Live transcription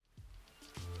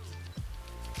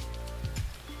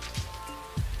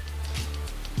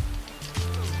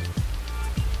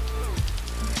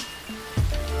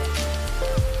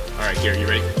right, Garrett, you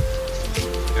ready?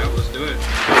 Yeah, let's do it.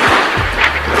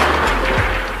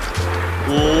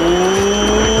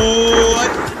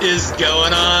 What is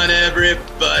going on,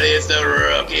 everybody? It's the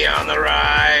Rookie on the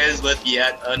Rise with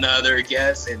yet another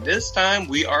guest, and this time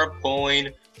we are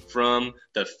pulling from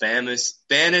the famous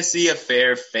Fantasy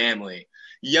Affair family.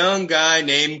 Young guy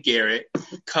named Garrett,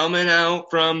 coming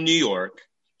out from New York.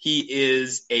 He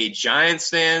is a Giants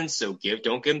fan, so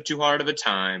don't give him too hard of a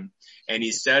time. And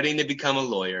he's studying to become a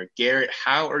lawyer. Garrett,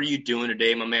 how are you doing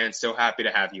today, my man? So happy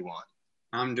to have you on.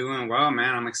 I'm doing well,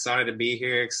 man. I'm excited to be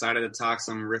here. Excited to talk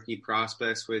some rookie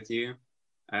prospects with you,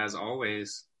 as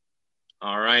always.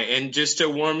 All right. And just to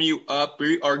warm you up,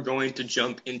 we are going to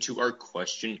jump into our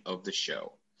question of the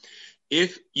show.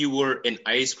 If you were an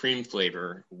ice cream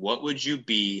flavor, what would you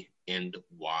be and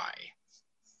why?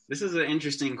 This is an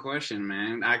interesting question,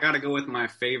 man. I got to go with my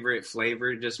favorite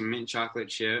flavor, just mint chocolate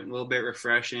chip. A little bit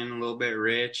refreshing, a little bit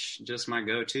rich, just my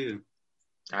go-to.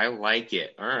 I like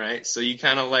it. All right. So you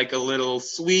kind of like a little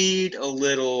sweet, a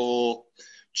little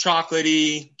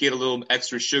chocolatey, get a little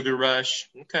extra sugar rush.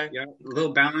 Okay. Yeah, a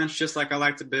little balance, just like I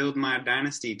like to build my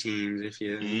dynasty teams, if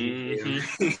you...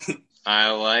 Mm-hmm.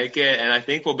 I like it. And I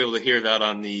think we'll be able to hear that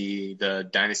on the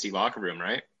Dynasty locker room,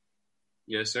 right?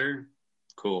 Yes, sir.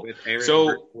 Cool. With Eric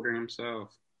Burkholder himself.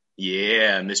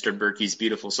 Yeah, Mr. Berkey's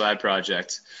beautiful side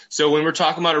project. So when we're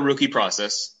talking about a rookie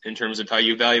process, in terms of how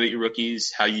you evaluate your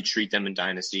rookies, how you treat them in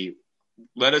Dynasty,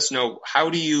 let us know,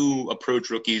 how do you approach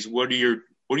rookies? What are you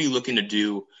looking to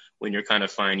do when you're kind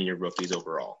of finding your rookies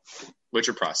overall? What's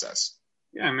your process?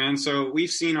 Yeah, man. So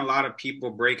we've seen a lot of people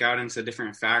break out into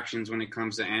different factions when it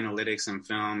comes to analytics and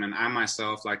film, and I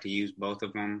myself like to use both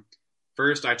of them.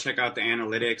 First, I check out the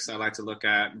analytics. I like to look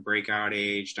at breakout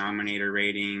age, dominator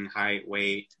rating, height,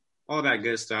 weight, all that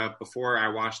good stuff. Before I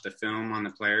watch the film on the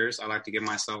players, I like to give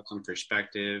myself some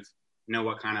perspective, know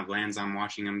what kind of lens I'm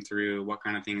watching them through, what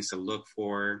kind of things to look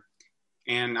for.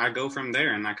 And I go from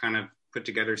there, and I kind of put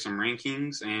together some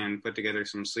rankings and put together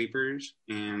some sleepers.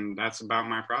 And that's about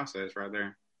my process right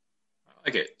there. I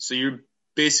like it. So you're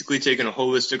basically taking a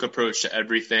holistic approach to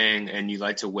everything, and you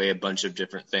like to weigh a bunch of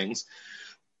different things.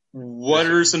 What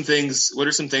are some things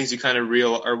you kind of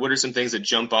what are some things that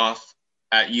jump off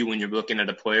at you when you're looking at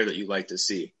a player that you like to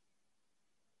see?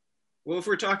 Well, if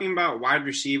we're talking about wide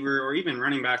receiver or even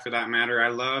running back for that matter, I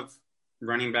love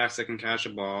running backs that can catch a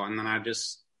ball. And then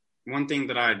one thing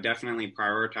that I definitely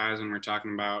prioritize when we're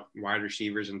talking about wide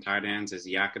receivers and tight ends is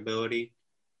yak ability.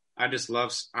 I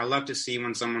love to see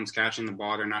when someone's catching the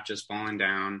ball, they're not just falling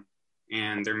down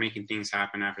and they're making things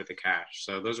happen after the catch.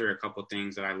 So those are a couple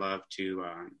things that I love to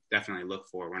definitely look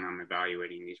for when I'm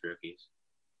evaluating these rookies.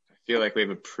 I feel like we have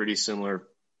a pretty similar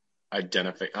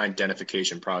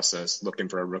identification process looking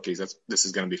for our rookies. This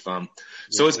is going to be fun.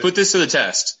 So let's put this to the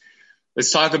test.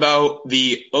 Let's talk about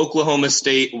the Oklahoma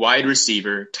State wide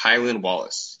receiver, Tylan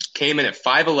Wallace. Came in at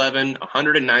 5'11",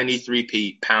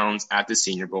 193 pounds at the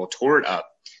Senior Bowl, tore it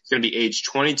up. He's going to be age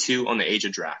 22 on the age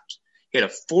of draft. He had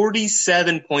a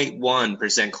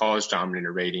 47.1% college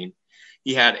dominator rating.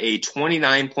 He had a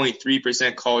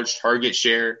 29.3% college target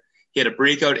share. He had a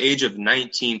breakout age of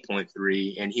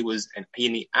 19.3, and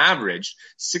he averaged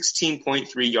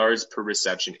 16.3 yards per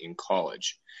reception in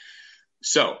college.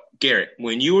 So, Garrett,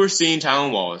 when you were seeing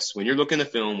Tylan Wallace, when you're looking at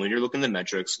the film, when you're looking at the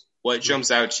metrics, what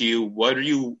jumps out to you?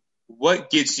 What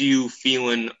gets you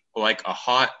feeling like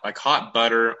hot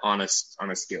butter on a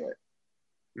skillet?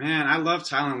 Man, I love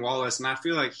Tylan Wallace, and I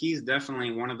feel like he's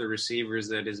definitely one of the receivers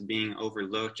that is being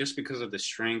overlooked just because of the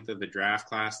strength of the draft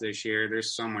class this year.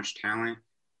 There's so much talent.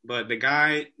 But the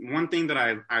guy, one thing that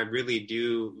I really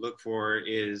do look for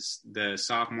is the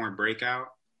sophomore breakout.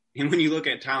 And when you look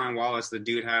at Tylan Wallace, the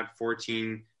dude had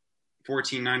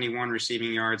 1491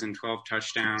 receiving yards and 12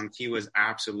 touchdowns. He was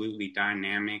absolutely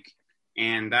dynamic.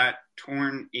 And that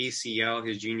torn ACL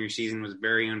his junior season was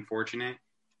very unfortunate.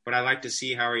 But I like to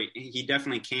see how he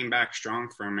definitely came back strong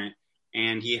from it.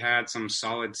 And he had some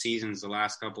solid seasons the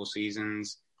last couple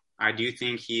seasons. I do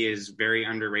think he is very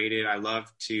underrated. I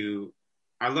love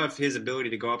his ability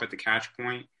to go up at the catch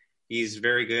point. He's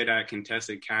very good at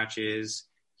contested catches.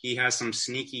 He has some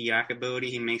sneaky yak ability.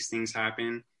 He makes things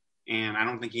happen. And I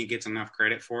don't think he gets enough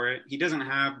credit for it. He doesn't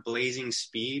have blazing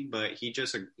speed, but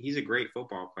he's a great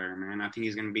football player, man. I think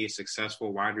he's going to be a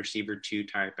successful wide receiver 2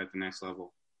 type at the next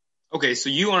level. Okay, so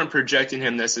you aren't projecting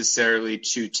him necessarily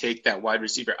to take that wide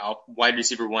receiver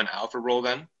 1 alpha role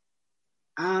then?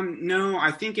 No,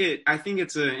 I think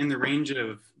it's in the range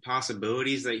of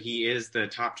possibilities that he is the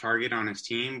top target on his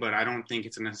team, but I don't think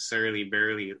it's necessarily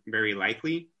very, very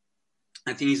likely.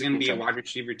 I think he's going to be a wide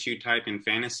receiver 2 type in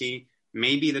fantasy,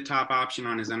 maybe the top option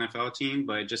on his NFL team,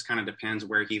 but it just kind of depends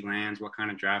where he lands, what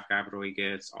kind of draft capital he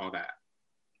gets, all that.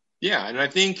 Yeah, and I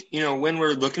think, when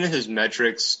we're looking at his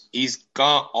metrics, he's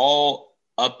got all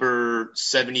upper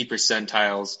 70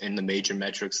 percentiles in the major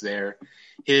metrics there.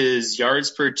 His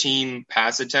yards per team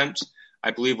pass attempt,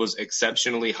 I believe, was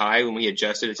exceptionally high when we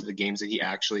adjusted it to the games that he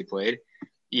actually played.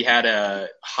 He had a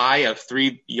high of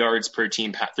 3 yards per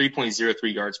team,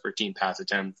 3.03 yards per team pass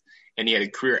attempt, and he had a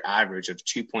career average of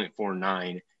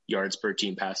 2.49 yards per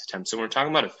team pass attempt. So when we're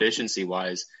talking about efficiency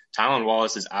wise, Tylan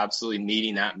Wallace is absolutely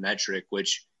meeting that metric,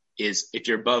 which is if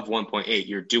you're above 1.8,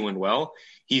 you're doing well.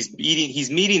 He's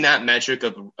meeting that metric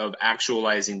of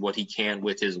actualizing what he can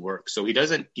with his work. So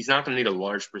he's not going to need a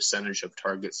large percentage of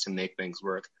targets to make things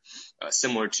work,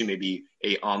 similar to maybe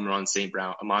a Amon-Ra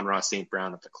St.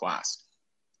 Brown of the class.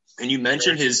 And you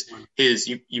mentioned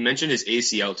you mentioned his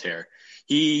ACL tear.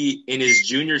 He, in his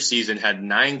junior season, had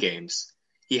 9 games.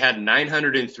 He had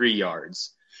 903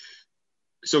 yards.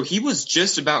 So he was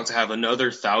just about to have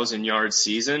another 1,000-yard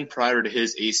season prior to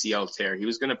his ACL tear. He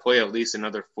was going to play at least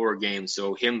another 4 games.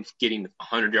 So him getting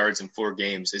 100 yards in 4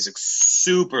 games is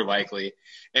super likely.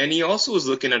 And he also was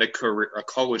looking at a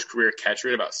college career catch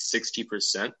rate about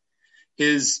 60%.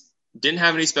 His didn't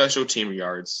have any special team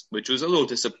yards, which was a little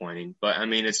disappointing. But, I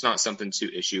mean, it's not something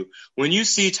to issue. When you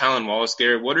see Tylan Wallace,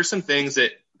 Garrett, what are some things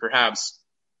that perhaps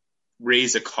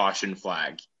raise a caution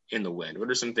flag in the wind?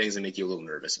 What are some things that make you a little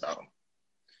nervous about him?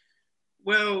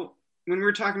 Well, when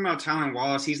we're talking about Tylan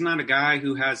Wallace, he's not a guy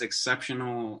who has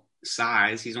exceptional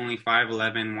size. He's only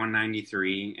 5'11",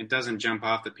 193. It doesn't jump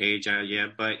off the page yet,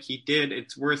 but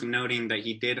it's worth noting that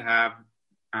he did have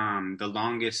the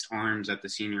longest arms at the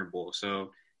Senior Bowl.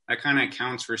 So that kind of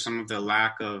accounts for some of the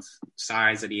lack of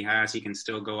size that he has. He can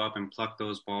still go up and pluck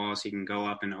those balls. He can go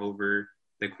up and over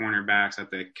the cornerbacks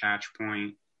at the catch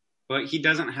point. But he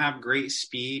doesn't have great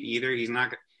speed either. He's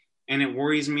not – and it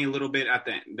worries me a little bit at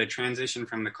the transition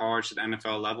from the college to the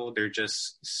NFL level. They're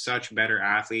just such better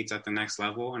athletes at the next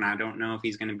level, and I don't know if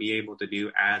he's going to be able to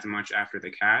do as much after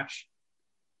the catch.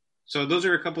 So those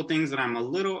are a couple things that I'm a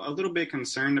little bit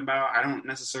concerned about. I don't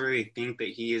necessarily think that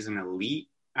he is an elite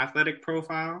athletic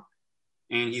profile,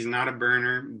 and he's not a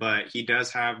burner, but he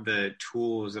does have the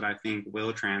tools that I think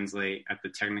will translate at the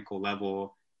technical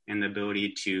level and the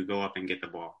ability to go up and get the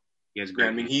ball. He has great.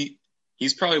 Yeah, I mean,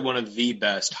 He's probably one of the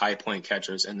best high point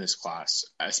catchers in this class,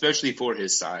 especially for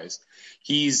his size.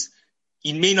 He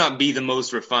may not be the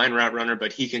most refined route runner,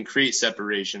 but he can create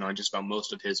separation on just about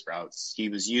most of his routes. He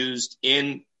was used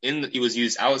he was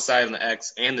used outside on the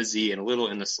X and the Z and a little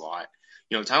in the slot.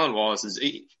 Tylan Wallace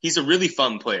he's a really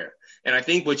fun player. And I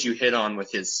think what you hit on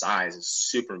with his size is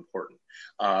super important.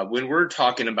 When we're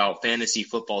talking about fantasy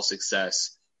football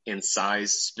success in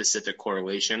size specific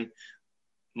correlation,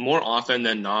 more often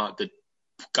than not, the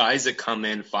guys that come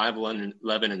in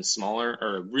 5'11" and smaller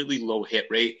are a really low hit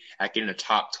rate at getting a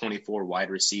top 24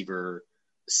 wide receiver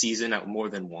season at more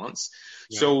than once.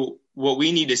 Yeah. So what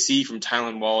we need to see from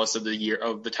Tylan Wallace of the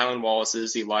Tylan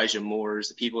Wallaces, the Elijah Moores,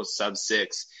 the people with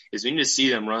sub-6, is we need to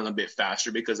see them run a bit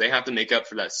faster because they have to make up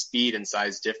for that speed and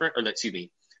size difference, they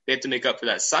have to make up for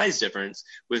that size difference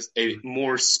with a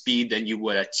more speed than you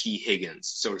would a T. Higgins,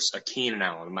 so a Keenan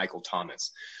Allen, a Michael Thomas.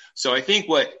 So I think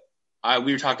we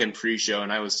were talking pre-show,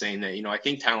 and I was saying that, I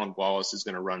think Tylan Wallace is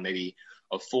going to run maybe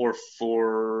a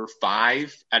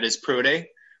 4.45 at his pro day,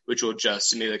 which will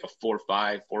adjust to maybe like a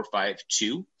 4.5,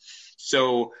 4.52.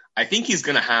 So I think he's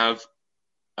going to have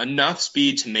enough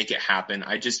speed to make it happen.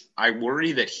 I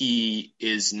worry that he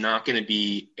is not going to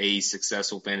be a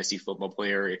successful fantasy football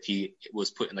player if he was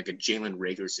put in like a Jalen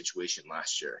Reagor situation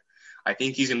last year. I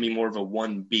think he's going to be more of a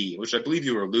 1B, which I believe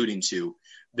you were alluding to,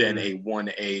 than a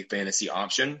 1A fantasy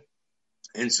option.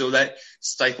 And so that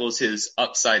stifles his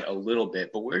upside a little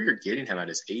bit. But where you're getting him at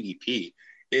his ADP,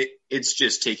 it's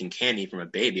just taking candy from a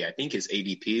baby. I think his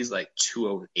ADP is like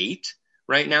 208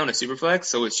 right now in a Superflex.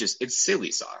 So it's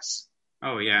silly sauce.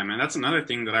 Oh, yeah, man. That's another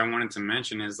thing that I wanted to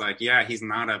mention is he's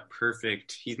not a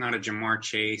Jamar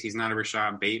Chase. He's not a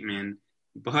Rashad Bateman.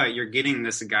 But you're getting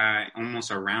this guy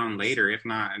almost a round later, if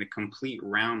not a complete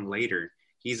round later.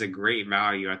 He's a great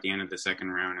value at the end of the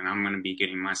second round, and I'm going to be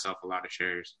getting myself a lot of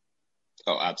shares.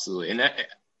 Oh, absolutely. And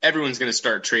everyone's going to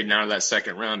start trading out of that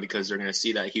second round because they're going to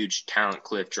see that huge talent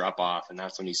cliff drop off, and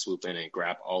that's when you swoop in and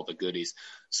grab all the goodies.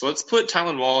 So let's put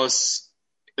Tylan Wallace,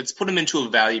 let's put him into a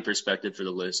value perspective for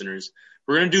the listeners.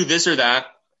 We're going to do this or that.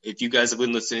 If you guys have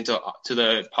been listening to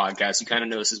the podcast, you kind of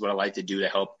know this is what I like to do to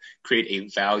help create a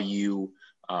value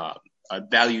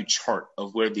chart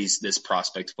of where this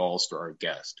prospect falls for our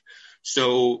guest.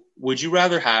 So would you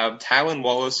rather have Tylan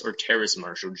Wallace or Terrace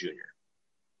Marshall Jr.?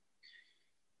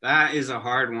 That is a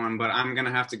hard one, but I'm going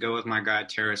to have to go with my guy,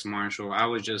 Terrace Marshall. I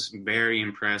was just very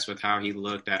impressed with how he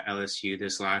looked at LSU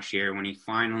this last year when he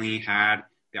finally had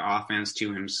the offense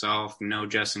to himself. No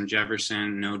Justin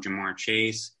Jefferson, no Jamar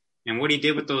Chase. And what he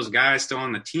did with those guys still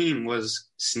on the team was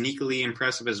sneakily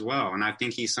impressive as well. And I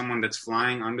think he's someone that's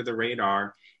flying under the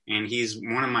radar, and he's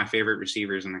one of my favorite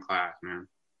receivers in the class, man.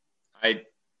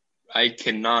 I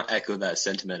cannot echo that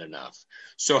sentiment enough.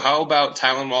 So how about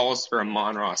Tylan Wallace or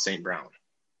Amon-Ra St. Brown?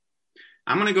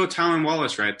 I'm going to go Tylan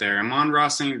Wallace right there. Amon-Ra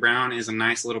St. Brown is a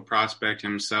nice little prospect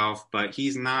himself, but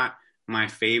he's not my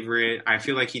favorite. I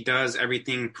feel like he does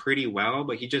everything pretty well,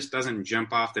 but he just doesn't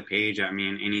jump off the page at me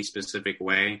in any specific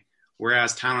way.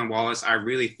 Whereas Tylan Wallace, I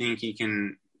really think he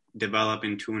can develop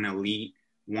into an elite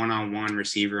one-on-one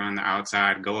receiver on the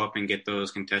outside, go up and get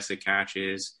those contested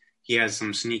catches. He has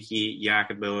some sneaky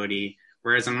yak ability.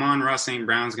 Whereas Amon-Ra St.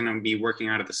 Brown's going to be working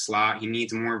out of the slot. He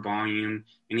needs more volume,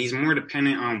 and he's more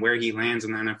dependent on where he lands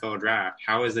in the NFL draft.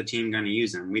 How is the team going to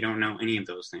use him? We don't know any of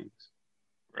those things.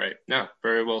 Right. No,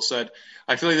 very well said.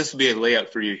 I feel like this will be a layup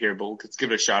for you here, but let's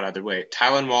give it a shot either way.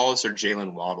 Tylan Wallace or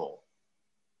Jalen Waddle?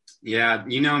 Yeah,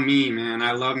 you know me, man.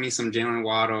 I love me some Jalen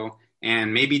Waddle,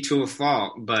 and maybe to a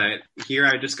fault, but here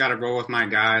I just got to roll with my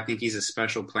guy. I think he's a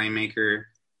special playmaker.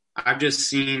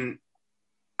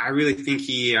 I really think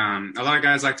a lot of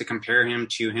guys like to compare him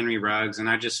to Henry Ruggs, and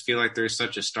I just feel like there's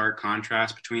such a stark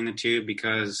contrast between the two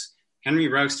because Henry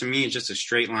Ruggs to me is just a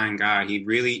straight line guy.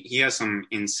 He has some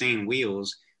insane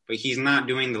wheels, but he's not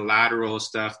doing the lateral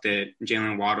stuff that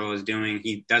Jalen Waddle is doing.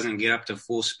 He doesn't get up to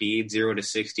full speed, 0 to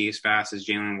 60 as fast as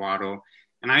Jalen Waddle.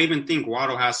 And I even think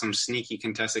Waddle has some sneaky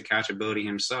contested catch ability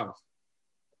himself.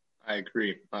 I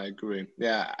agree.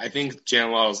 Yeah, I think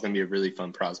Jalen Waddle is going to be a really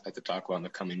fun prospect to talk about in the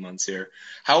coming months here.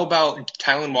 How about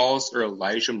Tylan Wallace or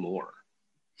Elijah Moore?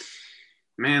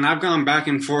 Man, I've gone back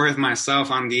and forth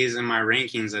myself on these in my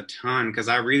rankings a ton because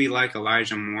I really like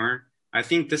Elijah Moore. I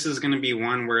think this is going to be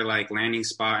one where like landing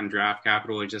spot and draft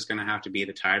capital is just going to have to be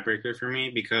the tiebreaker for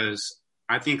me because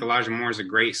I think Elijah Moore is a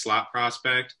great slot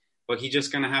prospect, but he's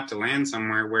just going to have to land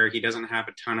somewhere where he doesn't have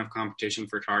a ton of competition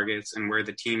for targets and where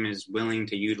the team is willing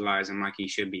to utilize him like he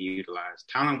should be utilized.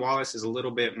 Tylan Wallace is a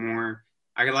little bit more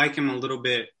 – I like him a little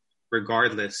bit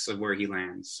regardless of where he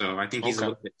lands. So I think he's a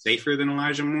little bit safer than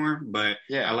Elijah Moore, but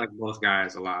yeah. I like both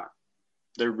guys a lot.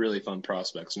 They're really fun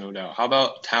prospects, no doubt. How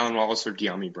about Tylan Wallace or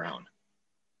Dyami Brown?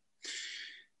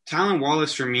 Tylan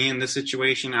Wallace for me in this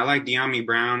situation, I like Dyami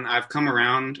Brown. I've come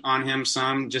around on him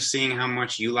some, just seeing how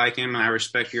much you like him, and I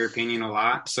respect your opinion a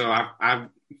lot. So I've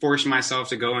forced myself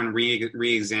to go and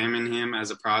re-examine him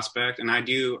as a prospect, and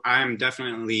I'm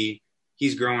definitely –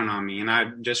 he's growing on me, and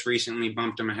I just recently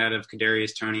bumped him ahead of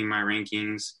Kadarius Toney in my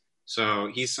rankings.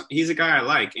 So he's a guy I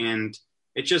like, and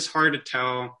it's just hard to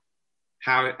tell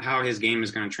how his game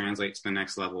is going to translate to the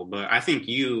next level. But I think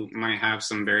you might have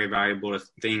some very valuable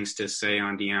things to say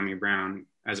on Dyami Brown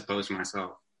as opposed to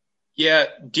myself. Yeah,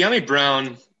 Dyami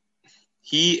Brown,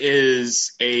 he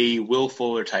is a Will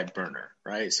Fuller type burner,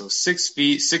 right? So 6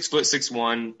 feet,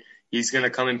 6'6'1". He's going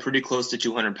to come in pretty close to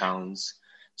 200 pounds.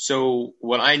 So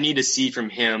what I need to see from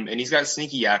him, and he's got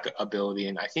sneaky yak ability,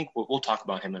 and I think we'll talk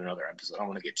about him in another episode. I don't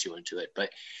want to get too into it,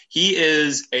 but he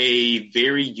is a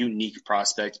very unique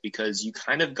prospect because you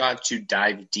kind of got to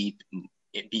dive deep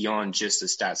beyond just the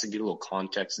stats and get a little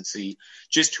context and see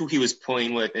just who he was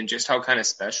playing with and just how kind of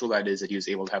special that is that he was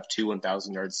able to have 2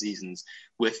 1,000-yard seasons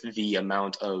with the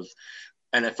amount of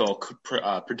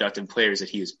NFL productive players that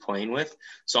he is playing with.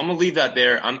 So I'm going to leave that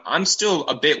there. I'm still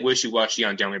a bit wishy-washy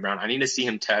on Dyami Brown. I need to see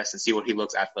him test and see what he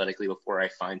looks athletically before I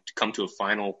come to a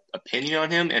final opinion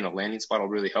on him, and a landing spot will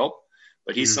really help.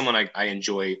 But he's someone I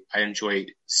enjoy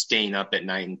staying up at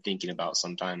night and thinking about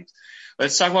sometimes.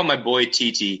 Let's talk about my boy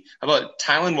TT. How about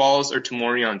Tylan Wallace or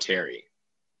Tamorrion Terry?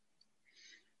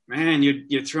 Man,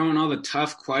 you're throwing all the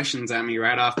tough questions at me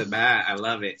right off the bat. I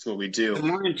love it. That's what we do.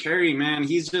 Tamorrion Terry, man,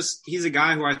 he's a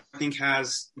guy who I think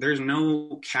there's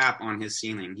no cap on his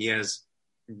ceiling. He has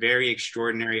very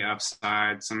extraordinary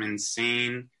upside, some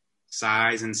insane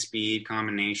size and speed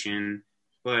combination.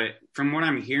 But from what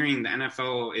I'm hearing, the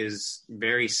NFL is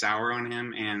very sour on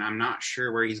him, and I'm not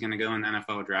sure where he's going to go in the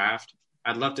NFL draft.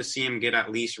 I'd love to see him get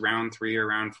at least round 3 or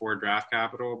round 4 draft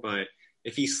capital, but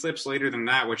if he slips later than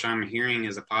that, which I'm hearing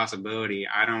is a possibility,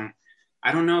 I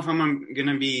don't know if I'm going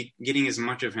to be getting as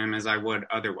much of him as I would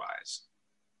otherwise.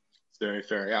 It's very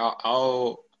fair.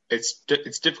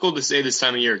 It's difficult to say this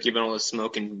time of year, given all the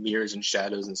smoke and mirrors and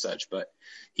shadows and such, but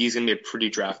he's going to be a pretty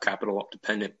draft capital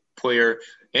dependent player.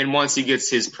 And once he gets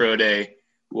his pro day,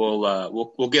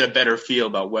 we'll get a better feel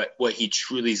about what he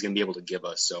truly is going to be able to give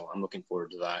us. So I'm looking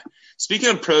forward to that. Speaking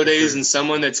of pro days and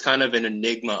someone that's kind of an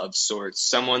enigma of sorts,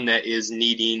 someone that is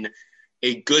needing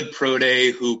a good pro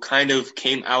day who kind of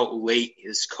came out late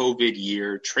his COVID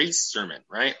year, Trey Sermon,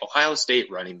 right? Ohio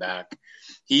State running back.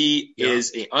 He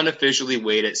is unofficially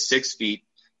weighed at 6 feet.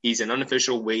 He's an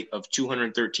unofficial weight of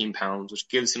 213 pounds, which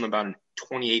gives him about a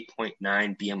 28.9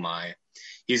 BMI.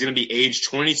 He's going to be age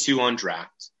 22 on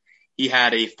draft. He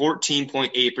had a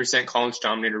 14.8% college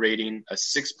dominator rating, a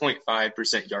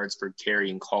 6.5% yards per carry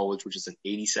in college, which is an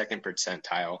 82nd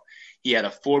percentile. He had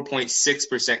a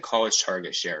 4.6% college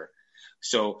target share.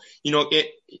 So,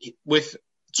 with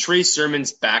Trey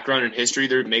Sermon's background and history,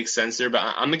 there makes sense there. But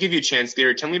I'm going to give you a chance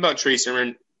there. Tell me about Trey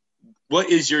Sermon. What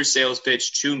is your sales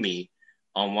pitch to me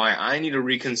on why I need to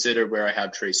reconsider where I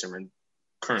have Trey Sermon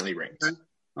currently ranked?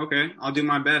 Okay, I'll do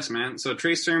my best, man. So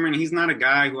Trey Sermon, he's not a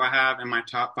guy who I have in my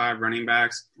top 5 running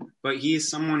backs, but he's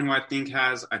someone who I think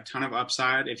has a ton of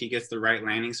upside if he gets the right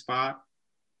landing spot.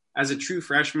 As a true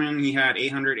freshman, he had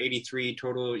 883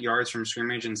 total yards from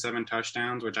scrimmage and 7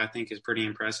 touchdowns, which I think is pretty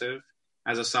impressive.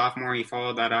 As a sophomore, he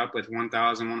followed that up with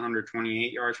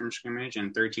 1,128 yards from scrimmage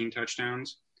and 13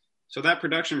 touchdowns. So that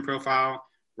production profile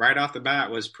right off the bat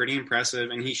was pretty impressive,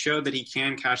 and he showed that he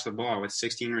can catch the ball with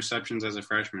 16 receptions as a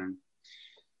freshman.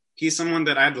 He's someone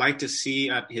that I'd like to see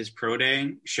at his pro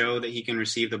day, show that he can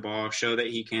receive the ball, show that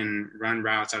he can run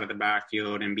routes out of the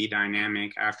backfield and be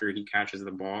dynamic after he catches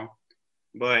the ball.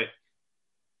 But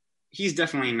he's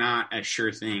definitely not a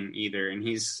sure thing either. And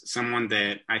he's someone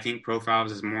that I think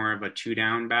profiles as more of a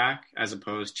 2-down back as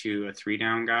opposed to a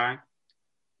 3-down guy.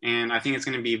 And I think it's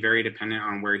going to be very dependent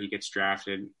on where he gets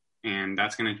drafted. And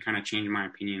that's going to kind of change my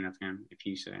opinion of him, if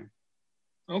you say.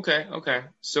 Okay.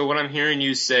 So what I'm hearing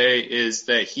you say is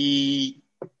that he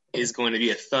is going to be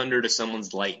a thunder to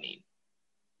someone's lightning.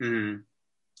 Mm-hmm.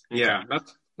 Okay. Yeah,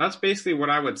 that's basically what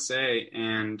I would say.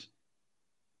 And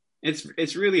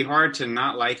it's really hard to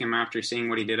not like him after seeing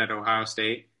what he did at Ohio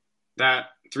State. That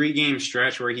 3-game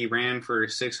stretch where he ran for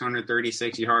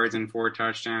 636 yards and 4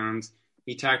 touchdowns.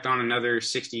 He tacked on another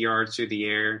 60 yards through the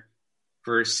air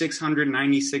for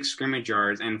 696 scrimmage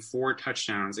yards and 4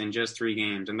 touchdowns in just 3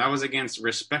 games. And that was against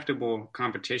respectable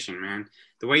competition, man.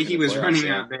 The way he was running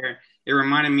out there, it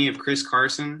reminded me of Chris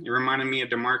Carson. It reminded me of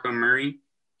DeMarco Murray.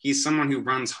 He's someone who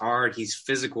runs hard. He's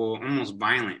physical, almost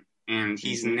violent. And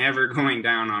he's never going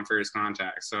down on first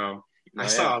contact. So I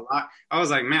saw a lot. I was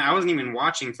like, man, I wasn't even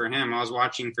watching for him. I was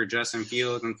watching for Justin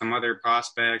Fields and some other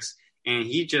prospects. And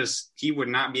he would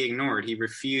not be ignored. He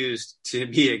refused to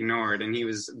be ignored. And he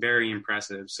was very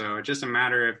impressive. So it's just a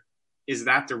matter of, is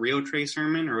that the real Trey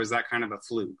Sermon or was that kind of a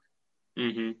fluke?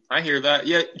 Mm-hmm. I hear that.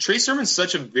 Yeah, Trey Sermon's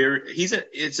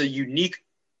it's a unique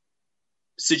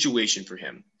situation for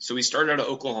him. So he started out at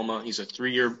Oklahoma. He's a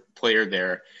 3-year player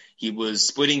there. He was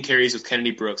splitting carries with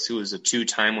Kennedy Brooks, who was a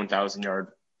 2-time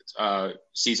 1,000-yard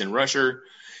season rusher.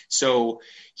 So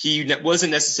he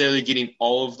wasn't necessarily getting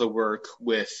all of the work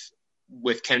with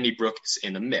Kennedy Brooks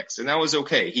in the mix, and that was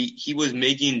okay. He was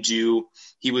making do.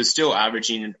 He was still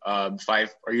averaging about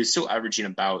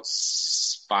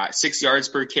 6 yards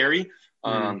per carry.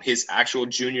 His actual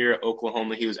junior at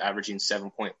Oklahoma, he was averaging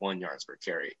 7.1 yards per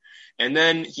carry. And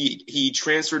then he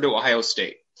transferred to Ohio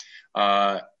State.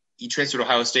 And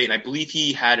I believe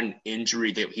he had an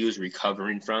injury that he was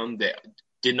recovering from that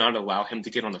did not allow him to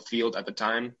get on the field at the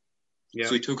time. Yeah.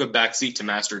 So he took a backseat to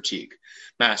Master Teague.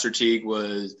 Master Teague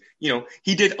was,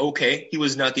 he did okay. He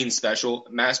was nothing special.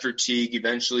 Master Teague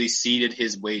eventually ceded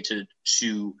his way to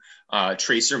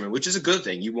Trey Sermon, which is a good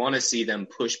thing. You want to see them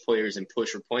push players and push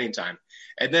for playing time.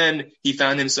 And then he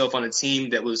found himself on a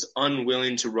team that was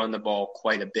unwilling to run the ball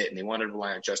quite a bit, and they wanted to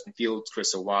rely on Justin Fields,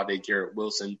 Chris Olave, Garrett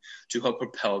Wilson to help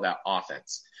propel that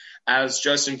offense. As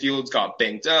Justin Fields got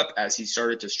banged up, as he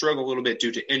started to struggle a little bit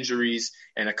due to injuries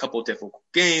and a couple of difficult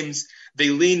games, they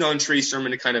leaned on Trey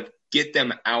Sermon to kind of get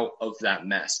them out of that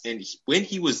mess. And when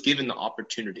he was given the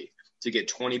opportunity to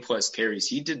get 20-plus carries,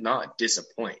 he did not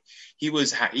disappoint. He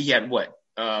had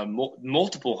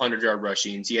multiple 100-yard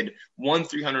rushings. He had one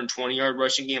 320-yard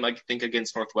rushing game, I think,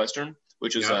 against Northwestern,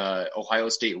 which was Ohio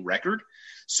State record.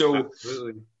 So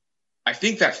absolutely. I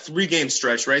think that 3-game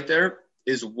stretch right there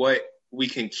is what we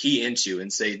can key into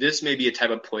and say this may be a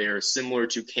type of player similar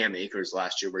to Cam Akers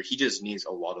last year where he just needs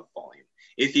a lot of volume.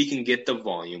 If he can get the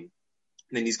volume,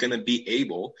 then he's going to be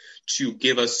able to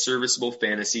give us serviceable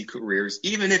fantasy careers,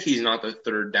 even if he's not the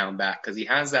third down back, because he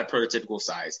has that prototypical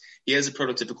size. He has a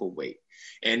prototypical weight.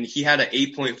 And he had an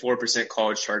 8.4%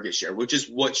 college target share, which is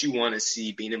what you want to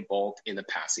see being involved in the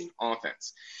passing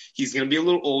offense. He's going to be a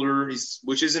little older,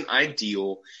 which isn't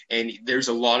ideal. And there's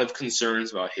a lot of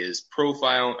concerns about his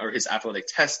profile or his athletic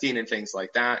testing and things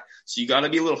like that. So you got to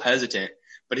be a little hesitant.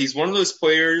 But he's one of those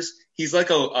players. He's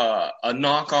like a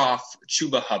knockoff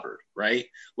Chuba Hubbard, right?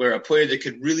 Where a player that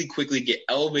could really quickly get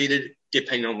elevated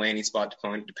depending on landing spot,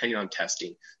 depending on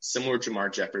testing, similar to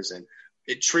Jamar Jefferson.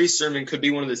 Trey Sermon could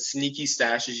be one of the sneaky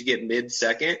stashes you get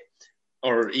mid-second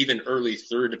or even early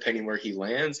third, depending where he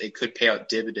lands. It could pay out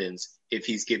dividends if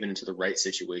he's given into the right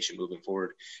situation moving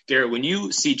forward. Garrett, when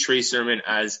you see Trey Sermon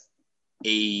as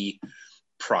a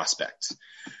prospect,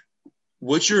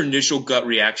 what's your initial gut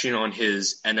reaction on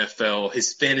his NFL,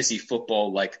 his fantasy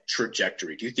football like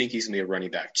trajectory? Do you think he's going to be a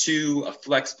running back 2, a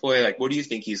flex play? Like, what do you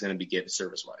think he's going to be given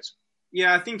service-wise?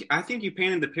 Yeah, I think you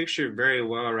painted the picture very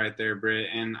well right there, Britt.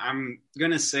 And I'm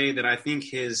going to say that I think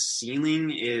his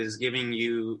ceiling is giving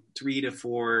you 3 to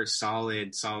 4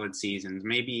 solid seasons,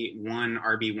 maybe one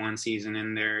RB1 season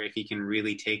in there if he can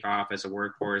really take off as a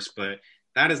workhorse. But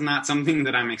that is not something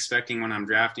that I'm expecting when I'm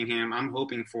drafting him. I'm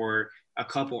hoping for a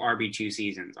couple RB2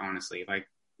 seasons, honestly. Like,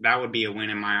 that would be a win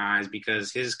in my eyes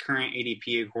because his current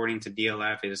ADP, according to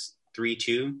DLF, is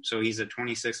 3-2, so he's a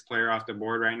 26th player off the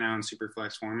board right now in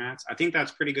Superflex formats. I think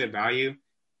that's pretty good value.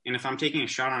 And if I'm taking a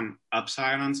shot on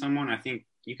upside on someone, I think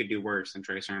you could do worse than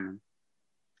Trey Sermon.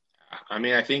 I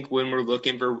mean, I think when we're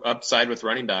looking for upside with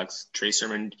running backs, Trey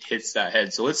Sermon hits that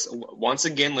head. So let's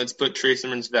put Trey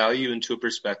Sermon's value into a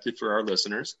perspective for our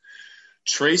listeners.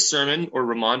 Trey Sermon or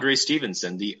Ramondre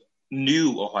Stevenson, the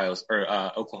new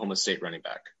Oklahoma State running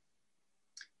back.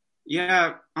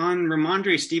 Yeah, on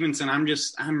Ramondre Stevenson,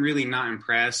 I'm really not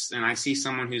impressed. And I see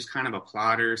someone who's kind of a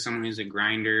plotter, someone who's a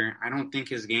grinder. I don't think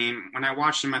his game, when I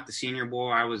watched him at the Senior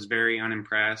Bowl, I was very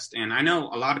unimpressed. And I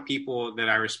know a lot of people that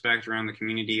I respect around the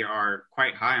community are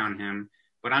quite high on him,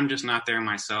 but I'm just not there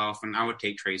myself. And I would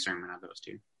take Trey Sermon out of those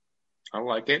two. I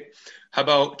like it. How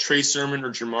about Trey Sermon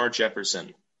or Jamar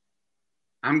Jefferson?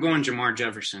 I'm going Jamar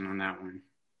Jefferson on that one.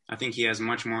 I think he has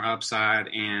much more upside,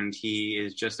 and he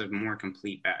is just a more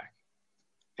complete back.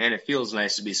 And it feels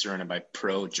nice to be surrounded by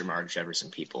pro Jamar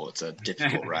Jefferson people. It's a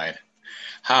difficult ride.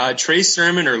 Trey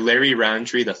Sermon or Larry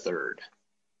Roundtree III?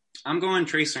 I'm going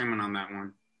Trey Sermon on that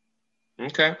one.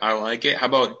 Okay, I like it. How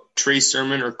about Trey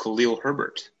Sermon or Khalil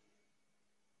Herbert?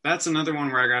 That's another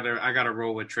one where I gotta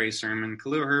roll with Trey Sermon.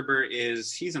 Khalil Herbert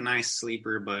he's a nice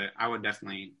sleeper, but I would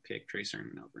definitely pick Trey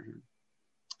Sermon over him.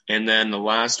 And then the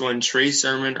last one, Trey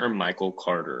Sermon or Michael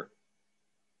Carter?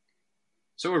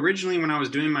 So originally when I was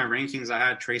doing my rankings, I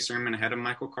had Trey Sermon ahead of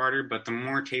Michael Carter, but the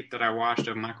more tape that I watched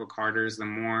of Michael Carter's, the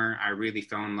more I really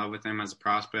fell in love with him as a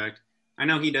prospect. I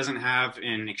know he doesn't have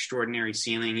an extraordinary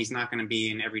ceiling. He's not going to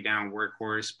be an every down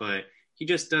workhorse, but he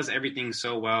just does everything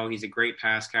so well. He's a great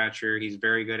pass catcher. He's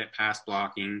very good at pass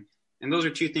blocking. And those are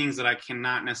two things that I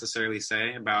cannot necessarily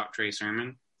say about Trey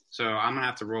Sermon. So I'm going to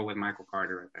have to roll with Michael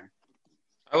Carter right there.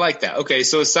 I like that. Okay,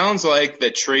 so it sounds like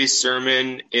that Trey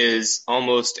Sermon is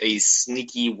almost a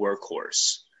sneaky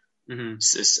workhorse, a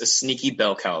sneaky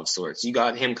bell cow of sorts. You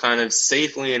got him kind of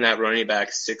safely in that running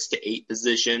back 6 to 8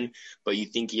 position, but you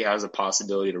think he has a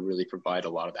possibility to really provide a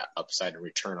lot of that upside and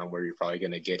return on where you're probably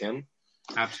going to get him.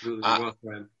 Absolutely, well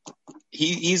said.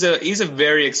 He's a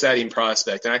very exciting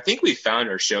prospect, and I think we found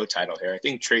our show title here. I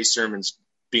think Trey Sermon's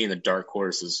being the dark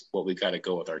horse is what we got to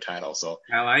go with our title. So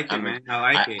I like it, man. I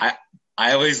like it.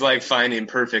 I always like finding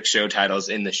perfect show titles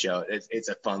in the show. It's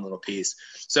a fun little piece.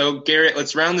 So, Garrett,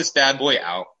 let's round this bad boy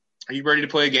out. Are you ready to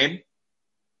play a game?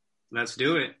 Let's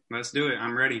do it.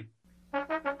 I'm ready.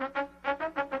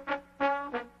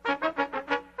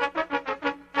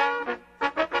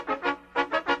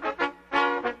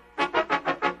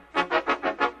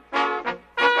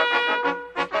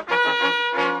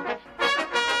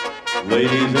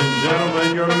 Ladies and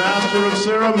gentlemen, your master of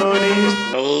ceremonies.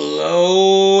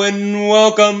 Hello and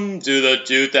welcome to the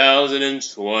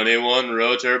 2021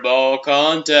 Rotor Ball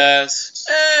Contest.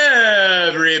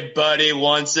 Everybody,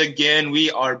 once again,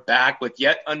 we are back with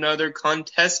yet another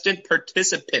contestant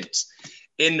participant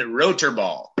in Rotor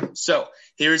Ball. So,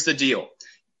 here's the deal.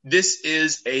 This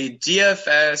is a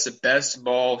DFS best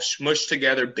ball smushed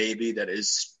together baby that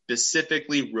is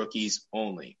specifically rookies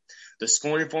only. The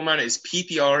scoring format is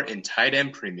PPR and tight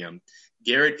end premium.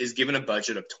 Garrett is given a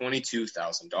budget of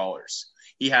 $22,000.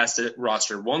 He has to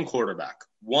roster one quarterback,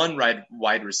 one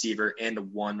wide receiver,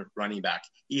 and one running back.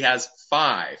 He has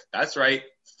 5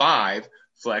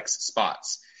 flex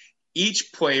spots.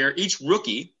 Each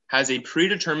rookie has a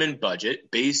predetermined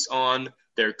budget based on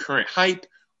their current hype,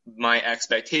 my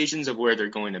expectations of where they're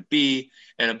going to be,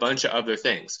 and a bunch of other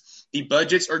things. The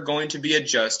budgets are going to be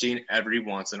adjusting every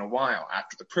once in a while,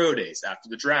 after the pro days, after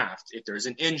the draft, if there's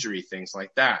an injury, things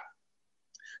like that.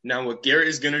 Now, what Garrett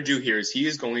is going to do here is he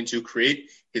is going to create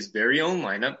his very own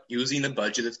lineup using the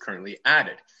budget that's currently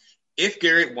added. If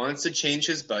Garrett wants to change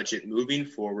his budget moving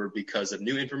forward because of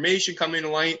new information coming to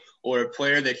light or a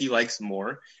player that he likes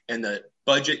more and the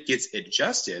budget gets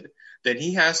adjusted, then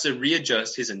he has to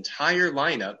readjust his entire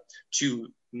lineup to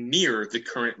mirror the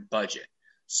current budget.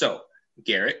 So,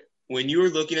 Garrett, when you were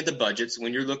looking at the budgets,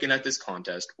 when you're looking at this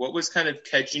contest, what was kind of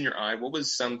catching your eye? What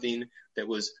was something that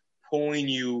was pulling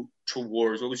you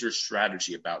towards? What was your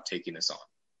strategy about taking this on?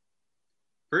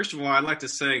 First of all, I'd like to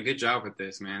say good job with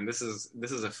this, man. This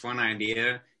is a fun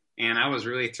idea, and I was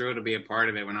really thrilled to be a part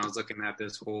of it when I was looking at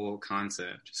this whole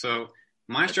concept. So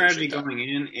my strategy going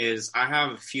in is I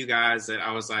have a few guys that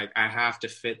I was like, I have to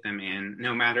fit them in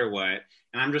no matter what,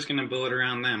 and I'm just going to build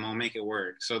around them. I'll make it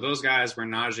work. So those guys were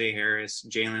Najee Harris,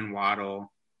 Jalen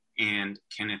Waddle, and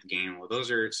Kenneth Gainwell. Those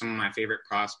are some of my favorite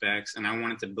prospects, and I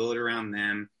wanted to build around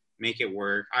them, make it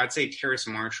work. I'd say Terrace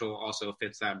Marshall also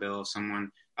fits that bill of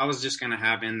someone I was just going to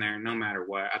have in there no matter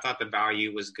what. I thought the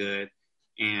value was good,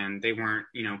 and they weren't,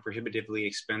 prohibitively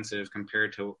expensive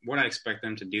compared to what I expect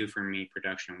them to do for me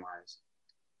production-wise.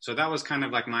 So that was kind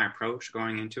of like my approach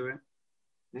going into it.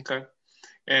 Okay.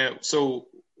 And so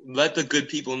let the good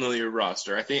people know your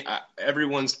roster. I think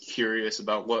everyone's curious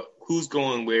about who's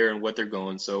going where and what they're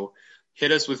going. So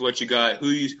hit us with what you got. Who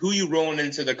you rolling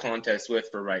into the contest with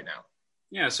for right now?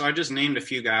 Yeah, so I just named a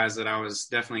few guys that I was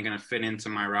definitely going to fit into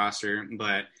my roster.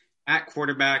 But at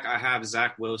quarterback, I have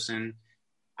Zach Wilson.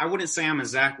 I wouldn't say I'm a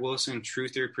Zach Wilson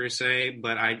truther per se,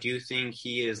 but I do think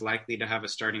he is likely to have a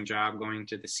starting job going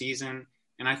into the season.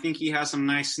 And I think he has some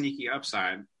nice sneaky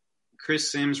upside. Chris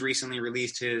Sims recently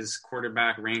released his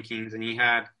quarterback rankings, and he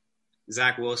had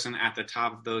Zach Wilson at the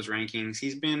top of those rankings.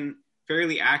 He's been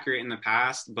fairly accurate in the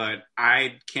past, but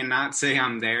I cannot say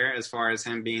I'm there as far as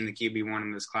him being the QB1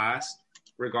 in this class.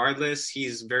 Regardless,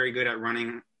 he's very good at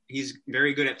running. He's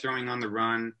very good at throwing on the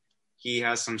run. He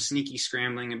has some sneaky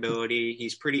scrambling ability.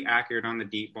 He's pretty accurate on the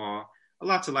deep ball. A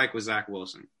lot to like with Zach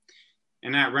Wilson.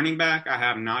 And at running back, I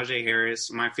have Najee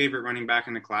Harris, my favorite running back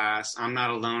in the class. I'm not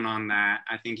alone on that.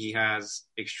 I think he has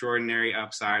extraordinary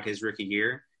upside his rookie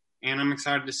year, and I'm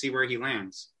excited to see where he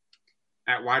lands.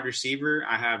 At wide receiver,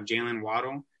 I have Jalen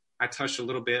Waddle. I touched a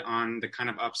little bit on the kind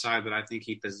of upside that I think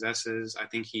he possesses. I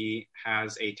think he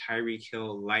has a Tyreek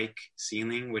Hill-like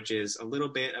ceiling, which is a little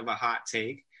bit of a hot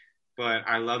take, but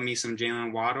I love me some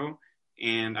Jalen Waddle,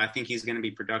 and I think he's going to be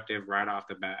productive right off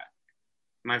the bat.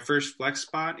 My first flex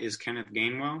spot is Kenneth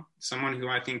Gainwell, someone who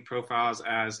I think profiles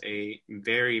as a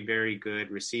very, very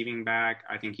good receiving back.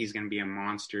 I think he's going to be a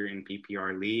monster in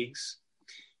PPR leagues,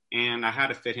 and I had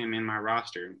to fit him in my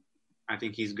roster. I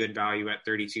think he's good value at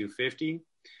 $32.50.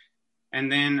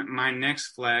 And then my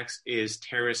next flex is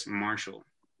Terrace Marshall.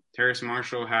 Terrace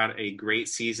Marshall had a great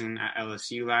season at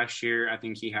LSU last year. I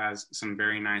think he has some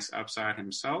very nice upside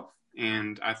himself,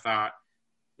 and I thought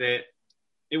that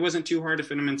it wasn't too hard to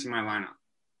fit him into my lineup.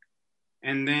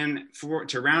 And then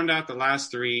to round out the last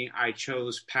three, I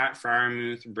chose Pat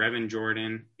Freiermuth, Brevin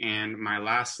Jordan, and my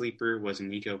last sleeper was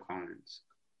Nico Collins.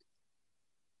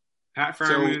 Pat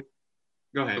Freiermuth,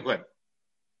 go ahead.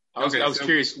 I was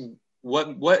curious,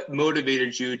 what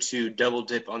motivated you to double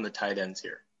dip on the tight ends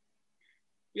here?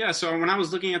 Yeah, so when I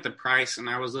was looking at the price and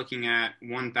I was looking at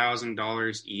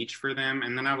 $1,000 each for them,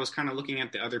 and then I was kind of looking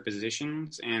at the other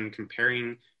positions and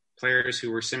comparing players who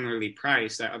were similarly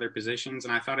priced at other positions,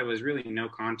 and I thought it was really no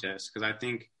contest because I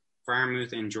think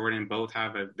Freiermuth and Jordan both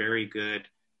have a very good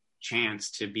chance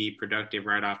to be productive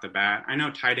right off the bat. I know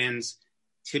tight ends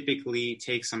typically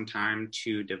take some time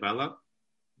to develop,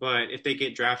 but if they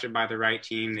get drafted by the right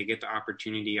team, they get the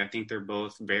opportunity. I think they're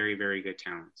both very, very good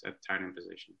talents at the tight end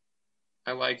position.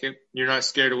 I like it. You're not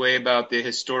scared away about the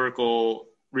historical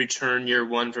return year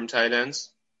one from tight ends?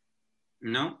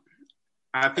 No.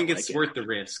 I think it's worth the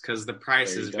risk because the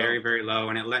price is very, very low,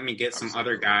 and it let me get some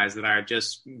other guys that I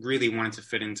just really wanted to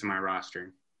fit into my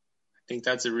roster. I think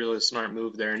that's a really smart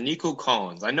move there. Nico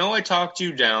Collins. I know I talked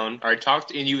you down, or I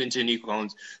talked you into Nico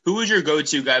Collins. Who was your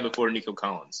go-to guy before Nico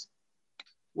Collins?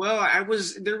 Well,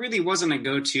 there really wasn't a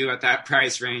go-to at that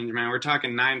price range, man. We're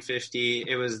talking $950.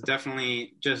 It was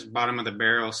definitely just bottom of the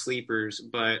barrel sleepers,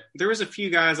 but there was a few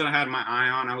guys that I had my eye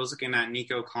on. I was looking at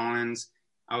Nico Collins.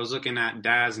 I was looking at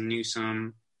Daz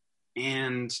Newsome,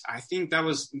 and I think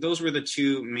those were the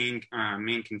two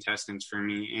main contestants for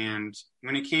me. And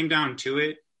when it came down to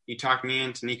it, You talked me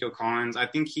into Nico Collins. I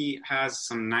think he has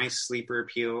some nice sleeper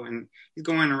appeal, and he's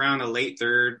going around the late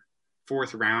third,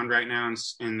 fourth round right now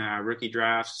in rookie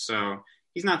drafts. So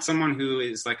he's not someone who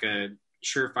is like a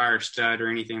surefire stud or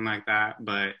anything like that.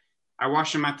 But I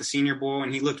watched him at the Senior Bowl,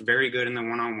 and he looked very good in the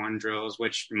one-on-one drills,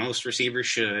 which most receivers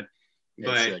should.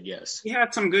 But yes. He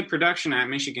had some good production at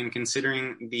Michigan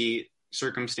considering the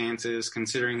circumstances,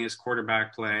 considering his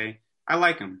quarterback play. I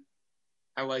like him.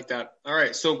 I like that. All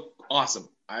right, so awesome.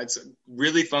 It's a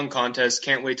really fun contest.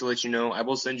 Can't wait to let you know. I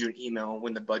will send you an email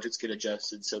when the budgets get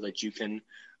adjusted so that you can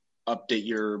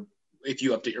if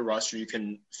you update your roster, you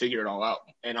can figure it all out.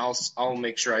 And I'll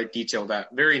make sure I detail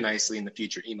that very nicely in the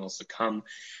future emails to come.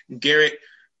 Garrett,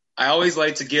 I always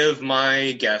like to give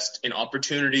my guest an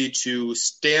opportunity to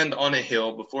stand on a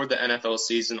hill before the NFL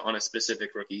season on a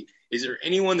specific rookie. Is there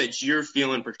anyone that you're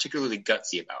feeling particularly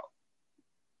gutsy about?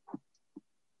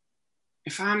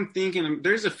 If I'm thinking,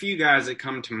 there's a few guys that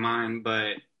come to mind,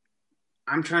 but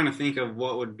I'm trying to think of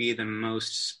what would be the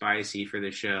most spicy for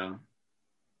the show.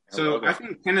 So I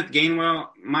think Kenneth Gainwell,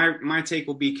 my take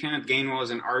will be Kenneth Gainwell is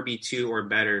an RB2 or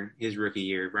better his rookie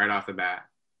year right off the bat.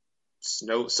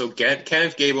 So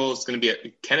Kenneth Gainwell is going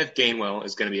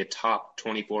to be a top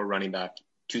 24 running back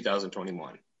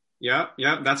 2021. Yep,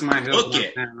 that's my hill. Look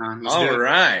it. All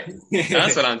right.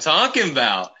 That's what I'm talking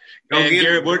about.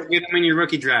 Garrett, get them in your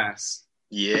rookie drafts.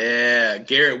 Yeah,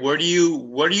 Garrett, what are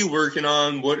you working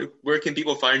on? Where can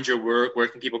people find your work? Where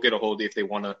can people get a hold of you if they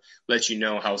want to let you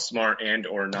know how smart and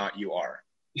or not you are?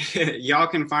 Y'all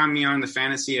can find me on the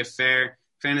Fantasy Affair,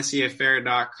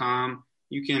 fantasyaffair.com.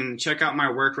 You can check out my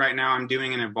work right now. I'm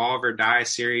doing an Evolve or Die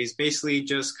series, basically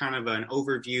just kind of an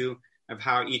overview of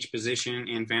how each position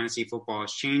in fantasy football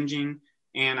is changing.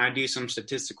 And I do some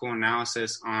statistical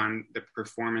analysis on the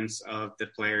performance of the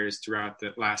players throughout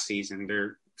the last season.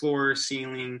 Their floor,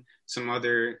 ceiling, some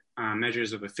other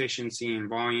measures of efficiency and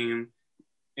volume.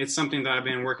 It's something that I've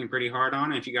been working pretty hard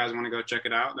on. If you guys want to go check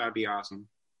it out, that'd be awesome.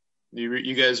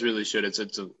 You guys really should. It's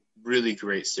a really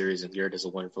great series, and Garrett does a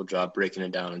wonderful job breaking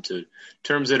it down into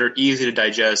terms that are easy to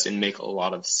digest and make a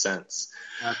lot of sense.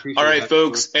 All right,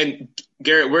 folks. And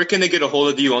Garrett, where can they get a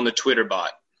hold of you on the Twitter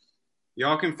bot?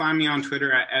 Y'all can find me on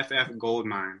Twitter at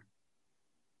FFGoldmine.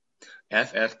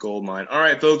 FF Goldmine. All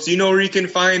right, folks, you know where you can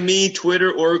find me,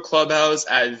 Twitter or Clubhouse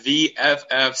at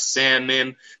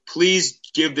VFFSandman. Please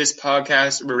give this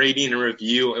podcast a rating and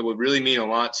review. It would really mean a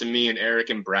lot to me and Eric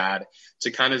and Brad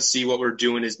to kind of see what we're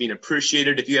doing is being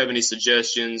appreciated. If you have any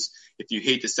suggestions, if you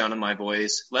hate the sound of my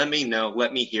voice, let me know.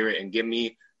 Let me hear it and give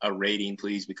me a rating,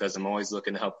 please, because I'm always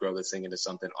looking to help grow this thing into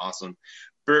something awesome.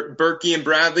 Berkey and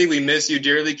Bradley, we miss you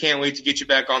dearly. Can't wait to get you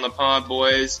back on the pod,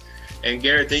 boys. And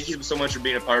Garrett, thank you so much for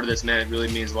being a part of this, man. It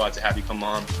really means a lot to have you come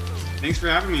on. Thanks for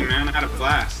having me, man. I had a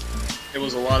blast. It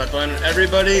was a lot of fun.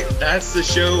 Everybody, that's the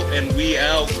show, and we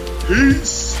out.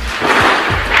 Peace.